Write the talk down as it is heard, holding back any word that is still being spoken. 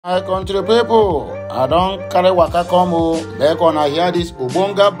My country people, I don't carry waka come make on I hear this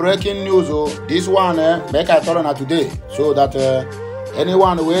Ubonga breaking news this one make I tell on today so that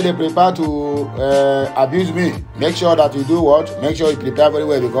anyone where they prepare to abuse me, make sure that you do what? Make sure you prepare very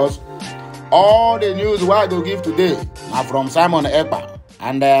well because all the news what I go give today are from Simon EKPA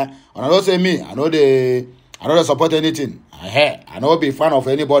and I don't say me, I don't support anything. I don't be fan of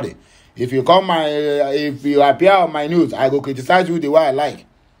anybody. If you if you appear on my news, I go criticize you the way I like.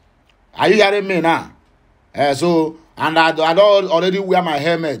 Are you hearing me now? I don't already wear my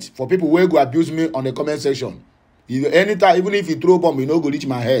helmet for people who go abuse me on the comment section. Anytime, even if you throw bomb, you know go reach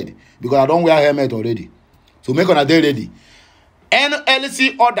my head because I don't wear helmet already. So make on a day ready.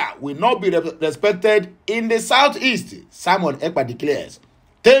 NLC order will not be respected in the southeast. Simon EKPA declares.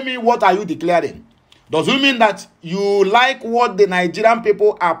 Tell me, what are you declaring? Does it mean that you like what the Nigerian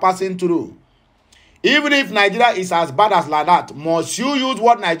people are passing through? Even if Nigeria is as bad as like that, must you use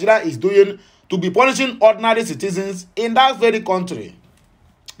what Nigeria is doing to be punishing ordinary citizens in that very country?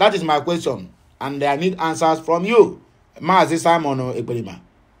 That is my question. And I need answers from you, Mazi Simon Ekperima.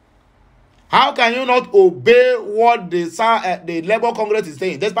 How can you not obey what the Labour Congress is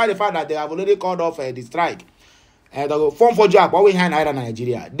saying, despite the fact that they have already called off the strike? The form for job, what we have in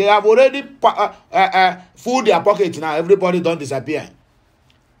Nigeria. They have already full their pockets now. Everybody don't disappear.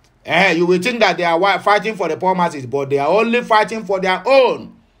 You will think that they are fighting for the poor masses, but they are only fighting for their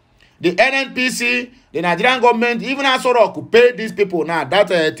own. The NNPC, the Nigerian government, even Asoro could pay these people now. That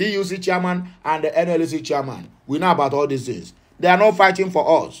TUC chairman and the NLC chairman. We know about all these things. They are not fighting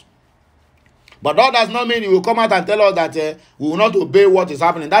for us. But that does not mean you will come out and tell us that we will not obey what is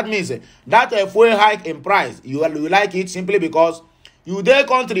happening. That means that fuel hike in price, you like it simply because you their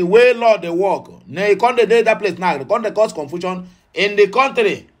country where law they work. They can't that place now. They can't cause confusion in the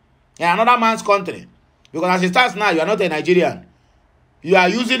country. In another man's country. Because as it stands now, you are not a Nigerian. You are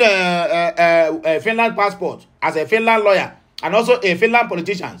using a Finland passport as a Finland lawyer and also a Finland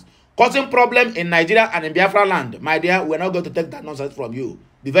politician, causing problem in Nigeria and in Biafra land. My dear, we're not going to take that nonsense from you.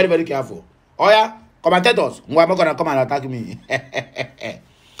 Be very, very careful. Oh yeah, commentators, who are not going to come and attack me.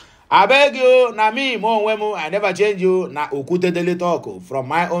 I beg you, na me, I never change you. Na ukute dele talk from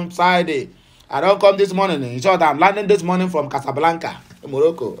my own side. I don't come this morning. In short, I'm landing this morning from Casablanca,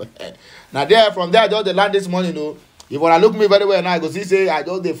 Morocco. Now there, from there, I just land this morning. If you look me very well now, I go see say I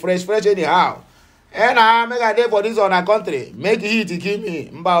just the fresh anyhow. And I make a day for this on our country. Make heat to kill me.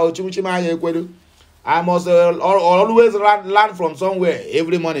 I must always land from somewhere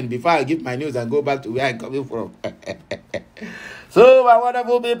every morning before I give my news and go back to where I'm coming from. So, my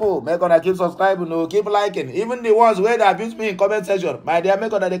wonderful people, make sure keep subscribing, keep liking. Even the ones where they abuse me in comment section, my dear,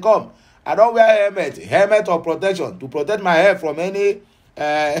 make sure they come. I don't wear helmet of protection to protect my hair from any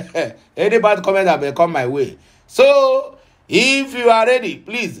bad comment that may come my way. So, if you are ready,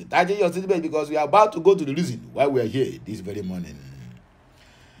 please tighten your seatbelt because we are about to go to the reason why we are here this very morning.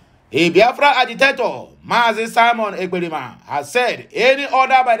 A Biafra agitator, Mazi Simon Ekperima, has said any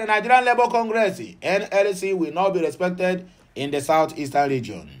order by the Nigerian Labour Congress, NLC, will not be respected in the southeastern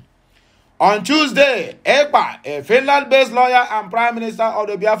region. On Tuesday, EKPA, a Finland-based lawyer and Prime Minister of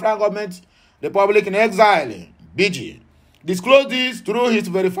the Biafran government, Republic in Exile, BG, disclosed this through his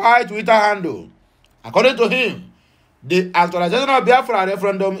verified Twitter handle. According to him, the actualization of Biafra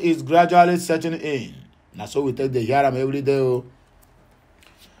referendum is gradually setting in. Now, so we take the hearing every day.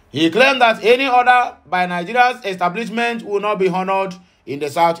 He claimed that any order by Nigeria's establishment will not be honored in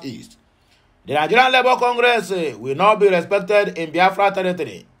the southeast. The Nigerian Labour Congress will not be respected in Biafra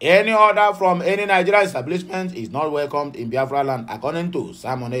territory. Any order from any Nigerian establishment is not welcomed in Biafra land, according to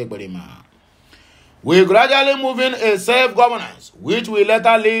Simon Ekperima. We gradually move in a self-governance, which will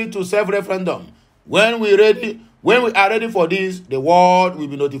later lead to self-referendum. When we are ready for this, the world will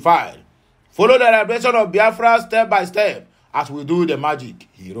be notified. Follow the liberation of Biafra step by step as we do the magic,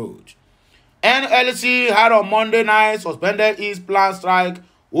 he wrote. NLC had on Monday night suspended its planned strike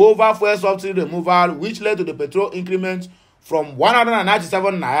over fuel subsidy removal, which led to the petrol increment from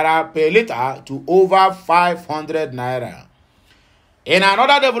 197 naira per litre to over 500 naira. In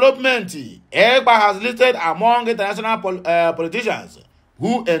another development, EKPA has listed among international politicians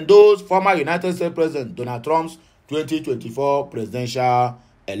who endorsed former United States President Donald Trump's 2024 presidential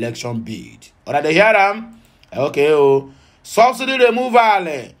election bid. Alright, they hear them? Okay, subsidy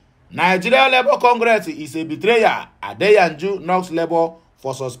removal. Nigeria Labour Congress is a betrayer. Adeyanju knocks Labour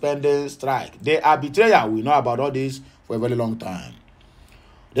for suspending strike. They are betrayer. We know about all this for a very long time.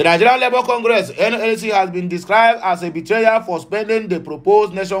 The Nigerian Labour Congress, NLC, has been described as a betrayer for suspending the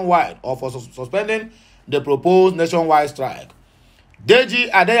proposed nationwide strike. Deji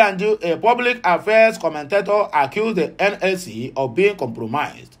Adeyanju, a public affairs commentator, accused the NLC of being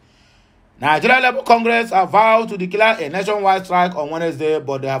compromised. Nigeria Labour Congress have vowed to declare a nationwide strike on Wednesday,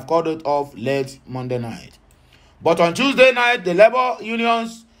 but they have called it off late Monday night. But on Tuesday night, the labor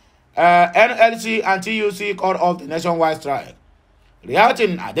unions, NLC and TUC called off the nationwide strike.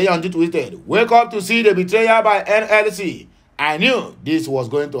 Reacting, Adeyanju tweeted, "Wake up to see the betrayal by NLC. I knew this was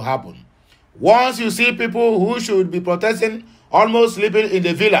going to happen. Once you see people who should be protesting almost sleeping in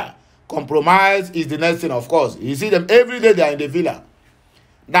the villa, compromise is the next thing, of course. You see them every day, they are in the villa.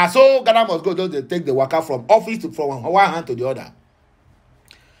 Now, so Ghana must go, they take the worker from office from one hand to the other.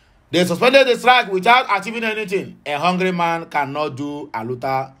 They suspended the strike without achieving anything. A hungry man cannot do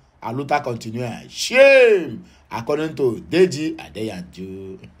aluta continue. Shame, according to Deji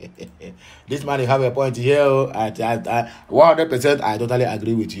Adeyanju." This man, you have a point here. 100%, I totally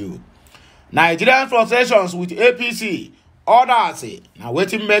agree with you. Nigerian frustrations with APC. Others say, now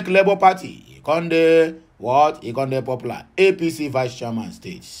waiting make Labour Party. Ikonde popular. APC Vice Chairman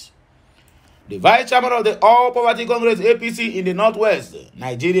states. The Vice Chairman of the All Poverty Congress APC in the Northwest,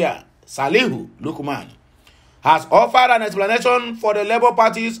 Nigeria, Salihu Lukman, has offered an explanation for the Labour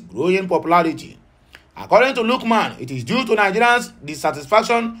Party's growing popularity. According to Lukman, it is due to Nigerians'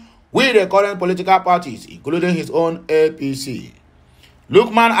 dissatisfaction with the current political parties, including his own APC.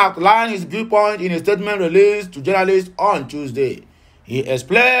 Lukman outlined his viewpoint in a statement released to journalists on Tuesday. He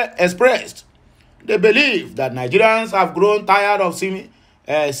expressed the belief that Nigerians have grown tired of seeming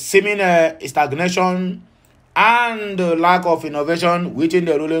stagnation and lack of innovation within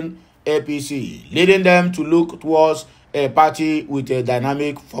the ruling APC, leading them to look towards a party with a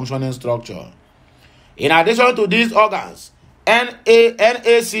dynamic functioning structure. In addition to these organs, NAC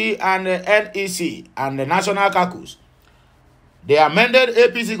and NEC and the National Caucus, the amended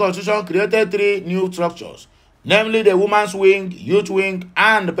APC constitution created 3 new structures, namely the Women's Wing, Youth Wing,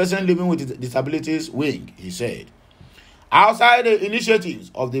 and the Person Living with Disabilities Wing, he said. Outside the initiatives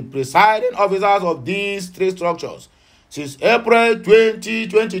of the presiding officers of these 3 structures, since April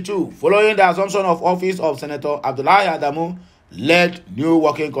 2022, following the assumption of office of Senator Abdullahi Adamu, led new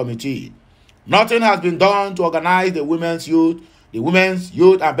working committee, nothing has been done to organize the Women's Youth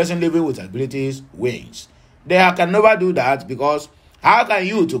and Person Living with Disabilities Wings. They can never do that, because how can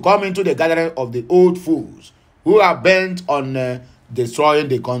you to come into the gathering of the old fools who are bent on destroying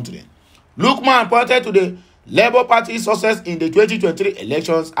the country? Lukman pointed to the Labour Party's success in the 2023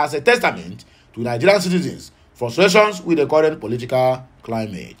 elections as a testament to Nigerian citizens' frustrations with the current political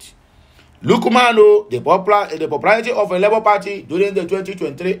climate. Lukman, the popularity of a Labour Party during the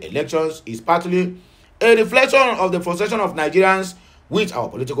 2023 elections is partly a reflection of the frustration of Nigerians with our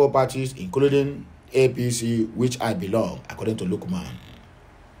political parties, including APC, which I belong, according to Lukman.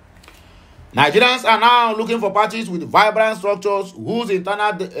 Nigerians are now looking for parties with vibrant structures whose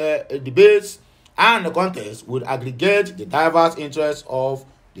internal debates and contests would aggregate the diverse interests of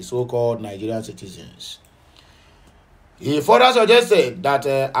the so-called Nigerian citizens. He further suggested that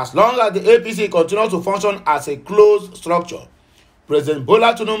as long as the APC continues to function as a closed structure, President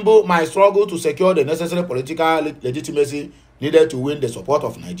Bola Tinubu might struggle to secure the necessary political legitimacy needed to win the support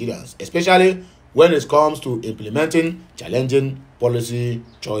of Nigerians, especially when it comes to implementing challenging policy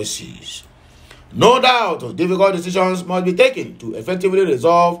choices. No doubt, difficult decisions must be taken to effectively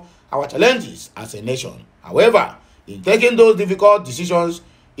resolve our challenges as a nation. However, in taking those difficult decisions,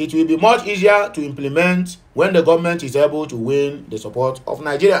 it will be much easier to implement when the government is able to win the support of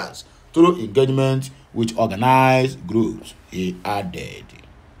Nigerians through engagement with organized groups, he added.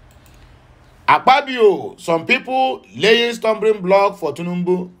 Akpabio, some people laying stumbling block for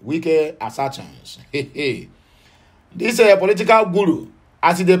Tinubu, Wike assertions. This political guru,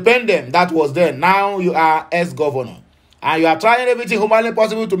 as a dependent that was there, now you are ex-governor, and you are trying everything humanly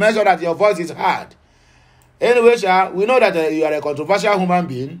possible to make sure that your voice is heard. Anyway, we know that you are a controversial human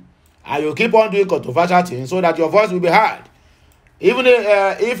being, and you keep on doing controversial things so that your voice will be heard. Even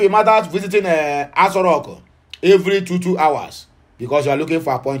if it matters visiting Aso Rock every 2 hours, because you are looking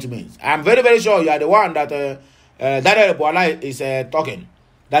for appointments. I'm very, very sure you are the one that Daniel Boala is talking,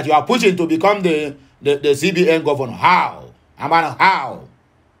 that you are pushing to become the CBN governor. How? How?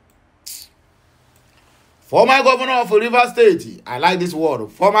 Former governor of Rivers State, I like this word,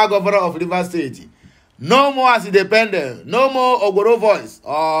 former governor of Rivers State. No more as independent, no more Ogoro voice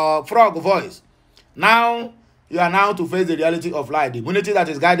or frog voice. Now, you are now to face the reality of life. The immunity that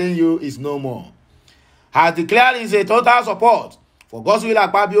is guiding you is no more. Has declared his total support for Godswill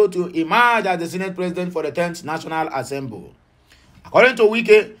Akpabio to emerge as the Senate President for the 10th National Assembly. According to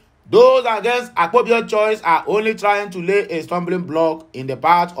Wike, those against Akpabio's choice are only trying to lay a stumbling block in the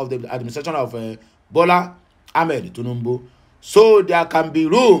path of the administration of Bola Ahmed Tinubu, so there can be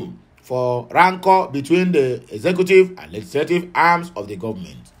room for rancor between the executive and legislative arms of the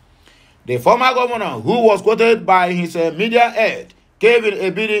government. The former governor, who was quoted by his media head, Kevin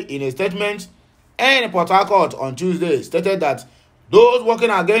Ebiri, in a statement in Port Harcourt on Tuesday, stated that those working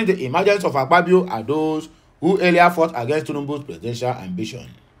against the emergence of Akpabio are those who earlier fought against Tinubu's presidential ambition.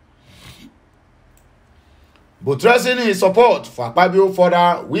 Buttressing his support for Akpabio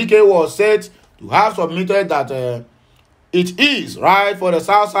further, Wike was said to have submitted that it is right for the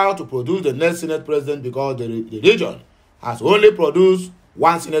South-South to produce the next Senate president because the region has only produced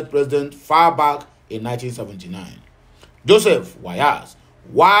one Senate president far back in 1979, Joseph Wayas,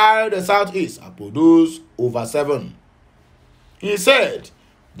 while the Southeast have produced over 7. He said,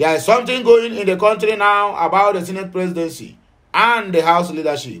 there is something going in the country now about the Senate presidency and the House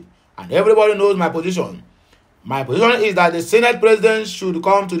leadership, and everybody knows my position. My position is that the Senate president should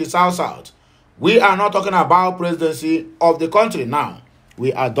come to the South-South. We are not talking about presidency of the country now.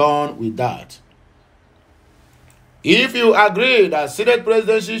 We are done with that. If you agree that Senate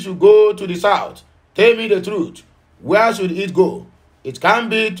presidency should go to the South, tell me the truth. Where should it go? It can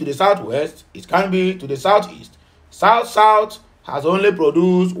be to the Southwest. It can be to the Southeast. South-South has only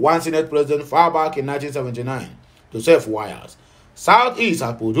produced one Senate president far back in 1979, Joseph Wayas. Southeast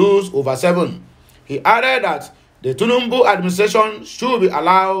has produced over 7. He added that the Tinubu administration should be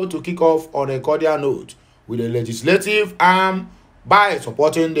allowed to kick off on a cordial note with the legislative arm by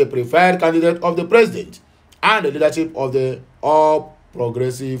supporting the preferred candidate of the president and the leadership of the All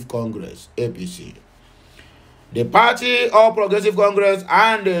Progressive Congress, APC. The party All Progressive Congress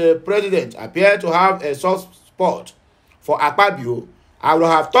and the president appear to have a soft spot for Akpabio. I would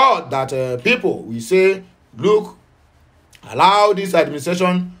have thought that people will say, look, allow this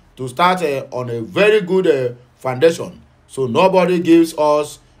administration to start on a very good foundation, so nobody gives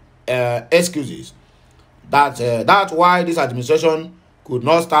us excuses. That's why this administration could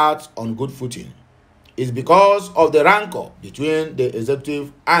not start on good footing. It's because of the rancor between the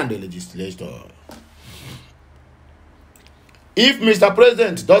executive and the legislature. If Mr.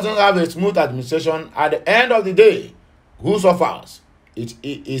 President doesn't have a smooth administration, at the end of the day, who suffers? Is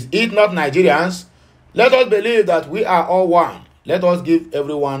it not Nigerians? Let us believe that we are all one. Let us give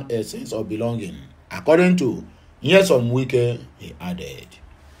everyone a sense of belonging. According to Nyesom Wike, he added.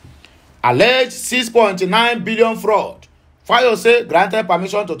 Alleged 6.9 billion fraud. Fayose granted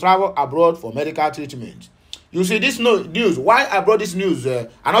permission to travel abroad for medical treatment. You see this news. Why I brought this news?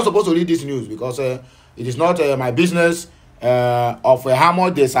 I'm not supposed to read this news because it is not my business of how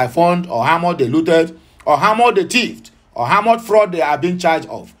much they siphoned or how much they looted or how much they thieved or how much fraud they are being charged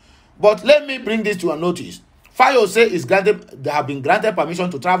of. But let me bring this to your notice. Fayose they have been granted permission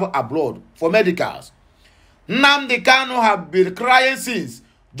to travel abroad for medicals. Nnamdi Kanu have been crying since.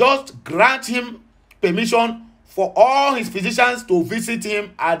 Just grant him permission for all his physicians to visit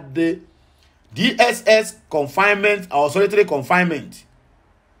him at the DSS confinement or solitary confinement.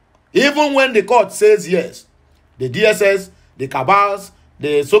 Even when the court says yes, the DSS, the cabals,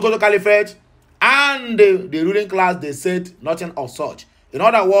 the Sokoto Caliphate, and the ruling class, they said nothing of such. In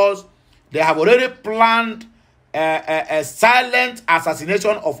other words, they have already planned a silent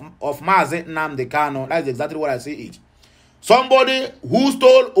assassination of Mazi Nnamdi Kanu. That's exactly what I see it. Somebody who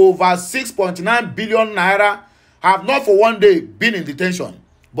stole over 6.9 billion naira have not for one day been in detention,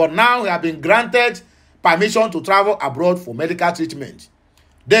 but now he have been granted permission to travel abroad for medical treatment.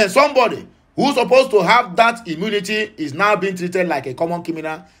 Then somebody who's supposed to have that immunity is now being treated like a common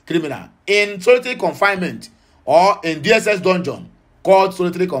criminal in solitary confinement or in DSS dungeon called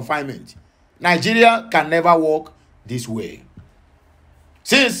solitary confinement. Nigeria can never work this way.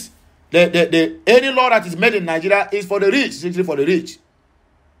 Since any law that is made in Nigeria is for the rich, strictly for the rich,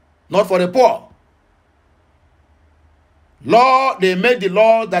 not for the poor. Law, they made the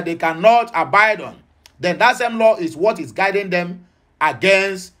law that they cannot abide on. Then that same law is what is guiding them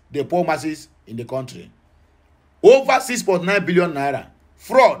against the poor masses in the country. Over 6.9 billion naira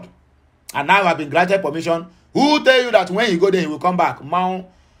fraud, and now have been granted permission. Who tell you that when you go there he will come back? Now,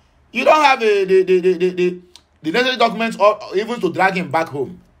 you don't have the necessary documents or even to drag him back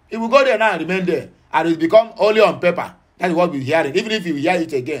home. He will go there now and remain there, and it will become only on paper. That is what we're hearing, even if you hear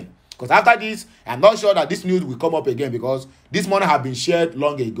it again. Because after this, I'm not sure that this news will come up again because this money have been shared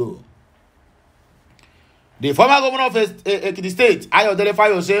long ago. The former governor of Ekiti State, Ayodele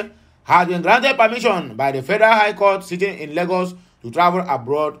Fayose, has been granted permission by the Federal High Court sitting in Lagos to travel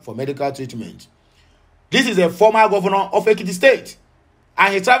abroad for medical treatment. This is a former governor of Ekiti State,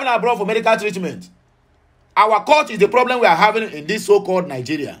 and he's traveling abroad for medical treatment. Our court is the problem we are having in this so-called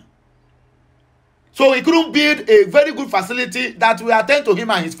Nigeria. So we couldn't build a very good facility that will attend to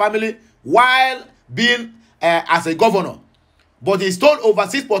him and his family while being as a governor. but he stole over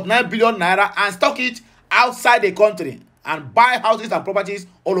 6.9 billion naira and stock it outside the country and buy houses and properties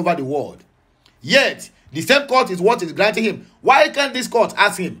all over the world. Yet, the same court is what is granting him. Why can't this court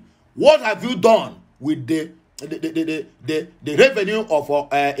ask him, what have you done with the revenue of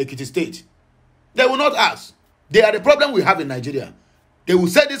Ekiti State? They will not ask. They are the problem we have in Nigeria. They will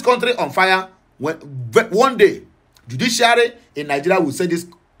set this country on fire when one day judiciary in Nigeria will set this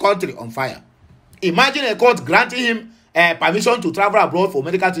country on fire. Imagine a court granting him permission to travel abroad for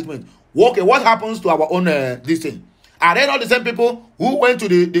medical treatment. Okay, what happens to our own this thing? Are they not the same people who went to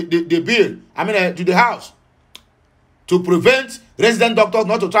to the house to prevent resident doctors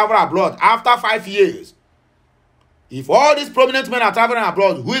not to travel abroad after 5 years? If all these prominent men are traveling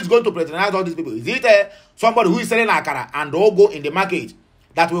abroad, who is going to patronize all these people? Is it somebody who is selling akara and ogo in the market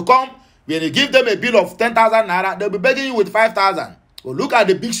that will come when you give them a bill of 10,000 naira, they'll be begging you with 5,000? Well, look at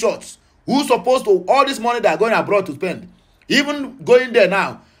the big shots. Who's supposed to all this money they are going abroad to spend? Even going there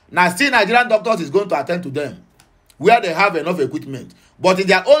now still Nigerian doctors is going to attend to them where they have enough equipment. But in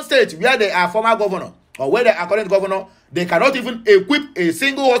their own state, where they are former governor or where they are current governor, they cannot even equip a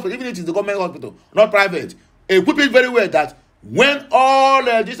single hospital, even if it is a government hospital, not private. Equip it very well that when all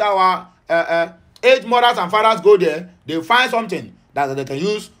these our aged mothers and fathers go there, they find something that they can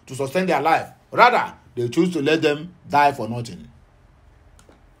use to sustain their life. Rather, they choose to let them die for nothing.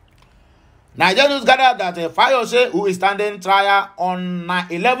 Nigerians gathered that Fayose, who is standing trial on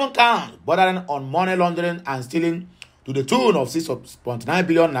 11 counts bordering on money laundering and stealing to the tune of 6.9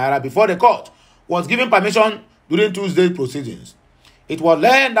 billion naira before the court, was given permission during Tuesday's proceedings. It was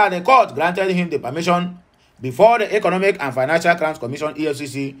learned that the court granted him the permission before the Economic and Financial Crimes Commission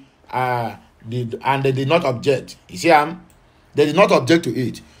 (EFCC) and they did not object. You see, they did not object to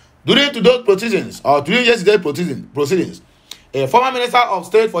it. During those proceedings, or during yesterday's proceedings, a former Minister of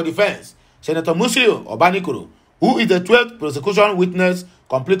State for Defense, Senator Musiliu Obanikoro, who is the 12th prosecution witness,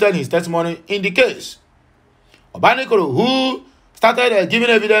 completed his testimony in the case. Obanikoro, who started giving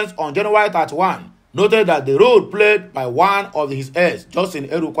evidence on January 31, noted that the role played by one of his heirs, Justin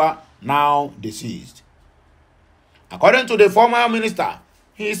Erukwa, now deceased. According to the former minister,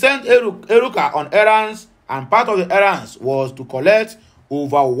 he sent Eruka on errands, and part of the errands was to collect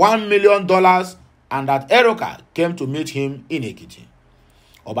over $1 million, and that Eruka came to meet him in Ekiti.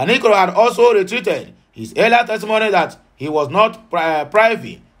 Obanikoro had also retreated his earlier testimony that he was not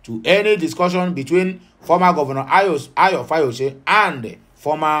privy to any discussion between former Governor Ayo Fayose and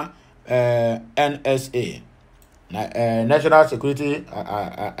former NSA, National Security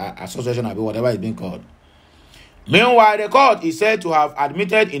Association, or whatever it's being called. Meanwhile, the court is said to have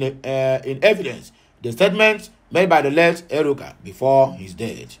admitted in evidence the statements made by the late Eruka before his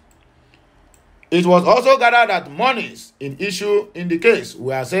death. It was also gathered that monies in issue in the case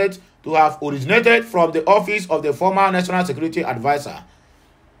were said to have originated from the office of the former National Security Advisor,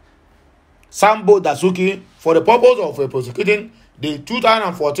 Sambo Dasuki, for the purpose of prosecuting the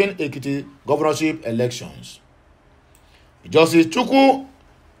 2014 Ekiti governorship elections. Justice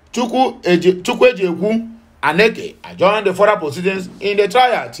Chukwuejiekwu Aneke adjourned the further proceedings in the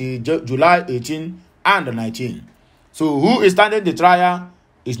trial till July 18 and 19. So who is standing the trial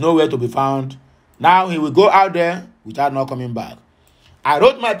is nowhere to be found. Now he will go out there without not coming back. I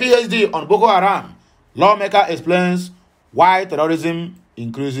wrote my PhD on Boko Haram. Lawmaker explains why terrorism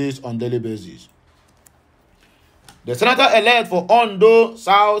increases on daily basis. The senator-elect for Ondo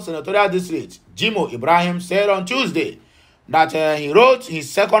South Senatorial District, Jimo Ibrahim, said on Tuesday that he wrote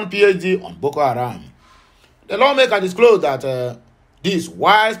his second PhD on Boko Haram. The lawmaker disclosed that this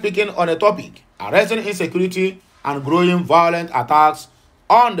while speaking on a topic arresting insecurity and growing violent attacks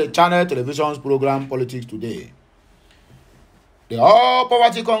on the channel television's program Politics Today. The All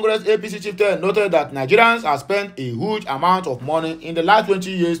Poverty Congress APC chieftain noted that Nigerians have spent a huge amount of money in the last 20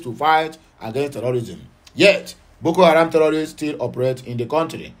 years to fight against terrorism. Yet, Boko Haram terrorists still operate in the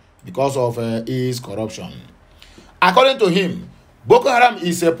country because of its corruption. According to him, Boko Haram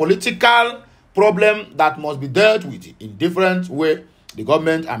is a political problem that must be dealt with in different way. The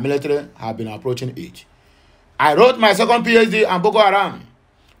government and military have been approaching it. I wrote my second PhD on Boko Haram.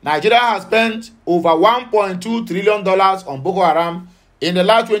 Nigeria has spent over $1.2 trillion on Boko Haram in the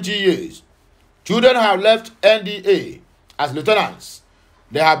last 20 years. Children have left NDA as lieutenants.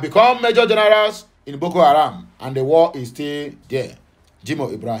 They have become major generals in Boko Haram, and the war is still there.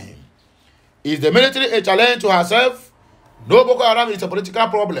 Jimo Ibrahim. Is the military a challenge to herself? No, Boko Haram is a political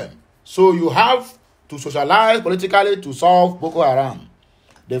problem. So you have to socialize politically to solve Boko Haram.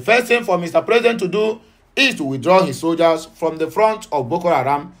 The first thing for Mr. President to do is to withdraw his soldiers from the front of Boko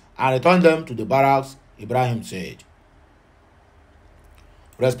Haram and return them to the barracks, Ibrahim said.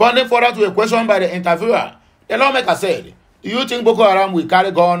 Responding further to a question by the interviewer, the lawmaker said Do you think Boko Haram will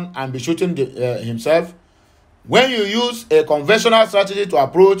carry gun and be shooting himself? When you use a conventional strategy to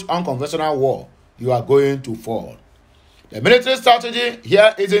approach unconventional war, you are going to fall. The military strategy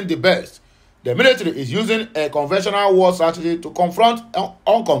here isn't the best. The military is using a conventional war strategy to confront an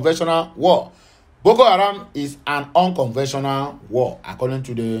unconventional war. Boko Haram is an unconventional war, according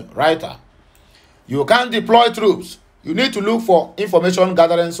to the writer. You can't deploy troops. You need to look for information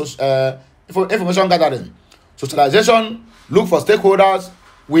gathering, socialization, look for stakeholders.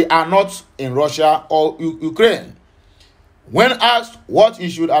 We are not in Russia or Ukraine. When asked what he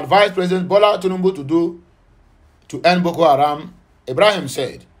should advise President Bola Tinubu to do to end Boko Haram, Ibrahim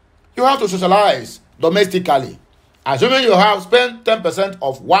said, you have to socialize domestically. Assuming you have spent 10%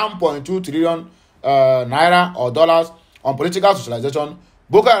 of 1.2 trillion naira or dollars on political socialization,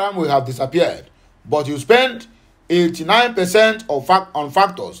 Boko Haram will have disappeared. But you spend 89% on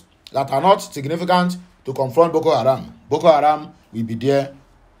factors that are not significant to confront Boko Haram. Boko Haram will be there.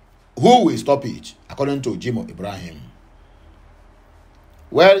 Who will stop it? According to Jimo Ibrahim.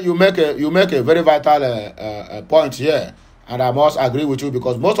 Well, you make a very vital point here, and I must agree with you,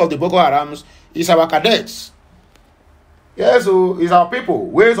 because most of the Boko Harams is our cadets. Yes, so it's our people.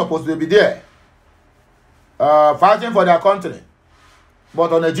 We're supposed to be there, fighting for their country.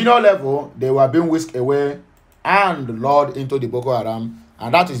 But on a junior level, they were being whisked away and lured into the Boko Haram,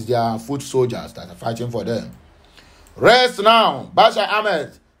 and that is their foot soldiers that are fighting for them. Rest now. Bashir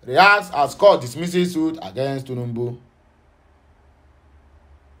Ahmed reacts as court dismisses suit against Tinubu.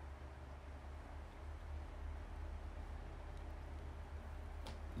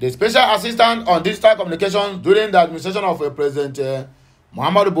 The special assistant on digital communications during the administration of President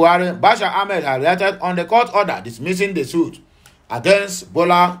Muhammadu Buhari, Bashir Ahmed, has reacted on the court order dismissing the suit against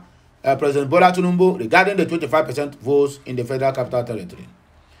President Bola Tinubu regarding the 25% votes in the Federal Capital Territory.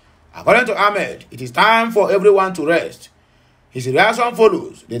 According to Ahmed, it is time for everyone to rest. His reaction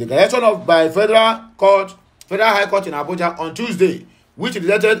follows the declaration by Federal High Court in Abuja on Tuesday, which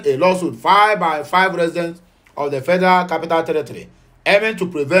rejected a lawsuit filed by 5 residents of the Federal Capital Territory, aiming to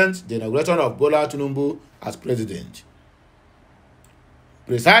prevent the inauguration of Bola Tinubu as president.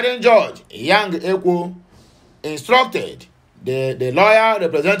 Presiding Judge Yang Ekwo instructed the lawyer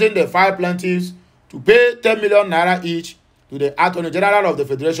representing the 5 plaintiffs to pay 10 million naira each to the Attorney General of the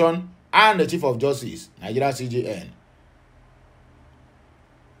Federation and the Chief of Justice, Nigeria CJN.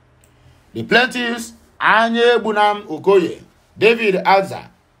 The plaintiffs, Anye Bunam Okoye, David Alza,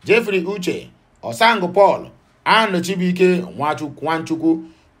 Jeffrey Uche, Osango Paul, and Chibike Nwanchukwu,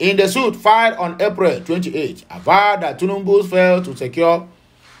 in the suit filed on April 28, avowed that Tinubu failed to secure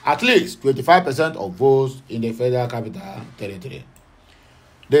at least 25% of votes in the Federal Capital Territory.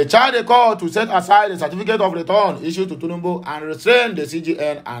 They charged the court to set aside the certificate of return issued to Tinubu and restrain the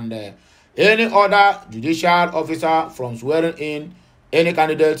CGN and any other judicial officer from swearing in any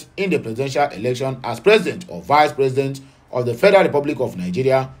candidate in the presidential election as president or vice president of the Federal Republic of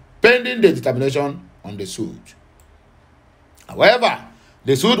Nigeria, pending the determination on the suit. However,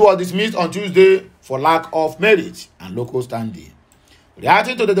 the suit was dismissed on Tuesday for lack of merit and local standing.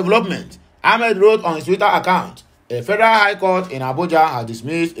 Reacting to the development, Ahmed wrote on his Twitter account, a Federal High Court in Abuja has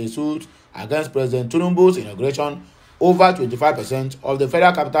dismissed a suit against President Tinubu's inauguration over 25% of the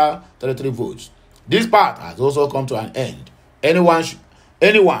Federal Capital Territory votes. This part has also come to an end. Anyone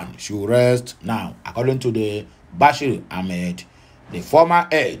should rest now, according to the Bashir Ahmed, the former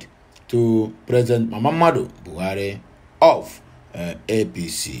aide to President Muhammadu Buhari of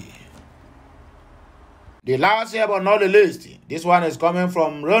APC. The last year but not the least, this one is coming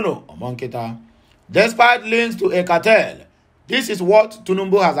from Reno Omonkita. Despite links to a cartel, this is what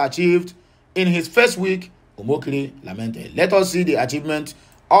Tinubu has achieved in his first week, Omokri lamented. Let us see the achievement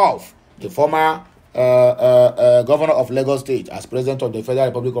of the former governor of Lagos State as president of the Federal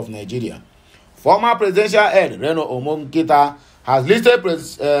Republic of Nigeria. Former presidential aide Reno Omonkita has listed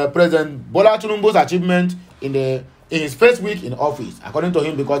President Bola Tinubu's achievement in his first week in office, according to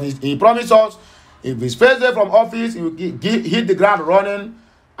him, because he promised us if his first day from office, he will hit the ground running.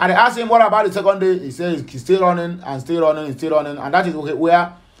 And they asked him, what about the second day? He says he's still running and still running and still running. And that is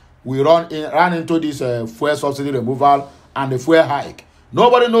where we ran into this fuel subsidy removal and the fuel hike.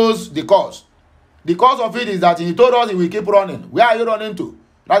 Nobody knows the cause. The cause of it is that he told us he will keep running. Where are you running to?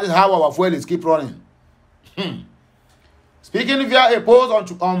 That is how our fuel is keep running. Speaking via a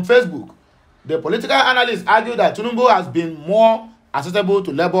post on Facebook, the political analysts argue that Tinubu has been more accessible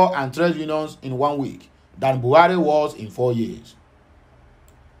to labor and trade unions in 1 week than Buhari was in 4 years.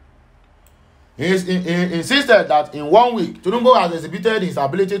 He insisted that in 1 week, Tinubu has exhibited his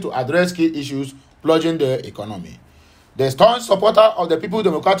ability to address key issues plaguing the economy. The staunch supporter of the People's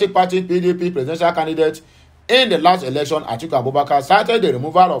Democratic Party (PDP) presidential candidate in the last election, Atiku Abubakar cited the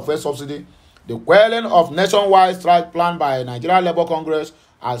removal of fuel subsidy, the quelling of nationwide strike planned by Nigeria Labour Congress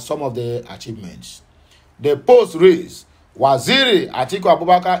as some of the achievements. The post reads, Waziri Atiku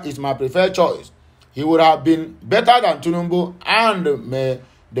Abubakar is my preferred choice. He would have been better than Tinubu, and may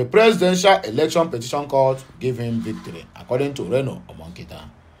the presidential election petition court give him victory, according to Reno Omonkita.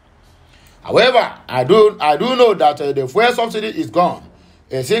 However, I do know that the fuel subsidy is gone.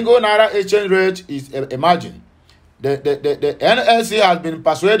 A single naira exchange rate is emerging. The NLC has been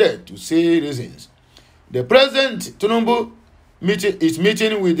persuaded to see reasons. The President Tinubu is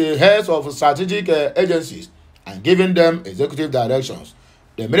meeting with the heads of strategic agencies and giving them executive directions.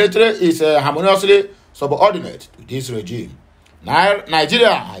 The military is harmoniously subordinate to this regime.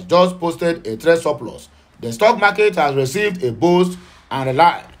 Nigeria has just posted a trade surplus. The stock market has received a boost and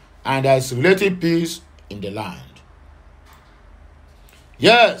relied, and there is relative peace in the land.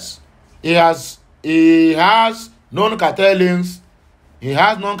 Yes, he has non-cartel links.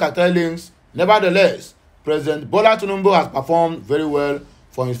 Nevertheless, President Bola Tinubu has performed very well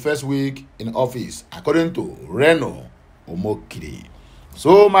for his first week in office, according to Reno Omokiri.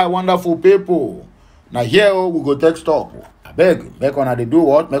 So, my wonderful people, now here we go take stock. I beg, make on they do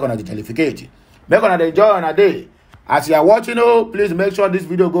what? Make on the teleficate. Make on the enjoy on a day. As you are watching, please make sure this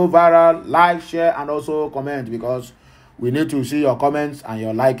video go viral, like, share, and also comment, because we need to see your comments and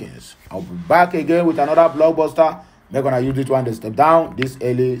your likings. I'll be back again with another blockbuster. Make on use this one to step down this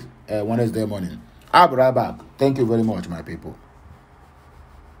early Wednesday morning. I'll be right back. Thank you very much, my people.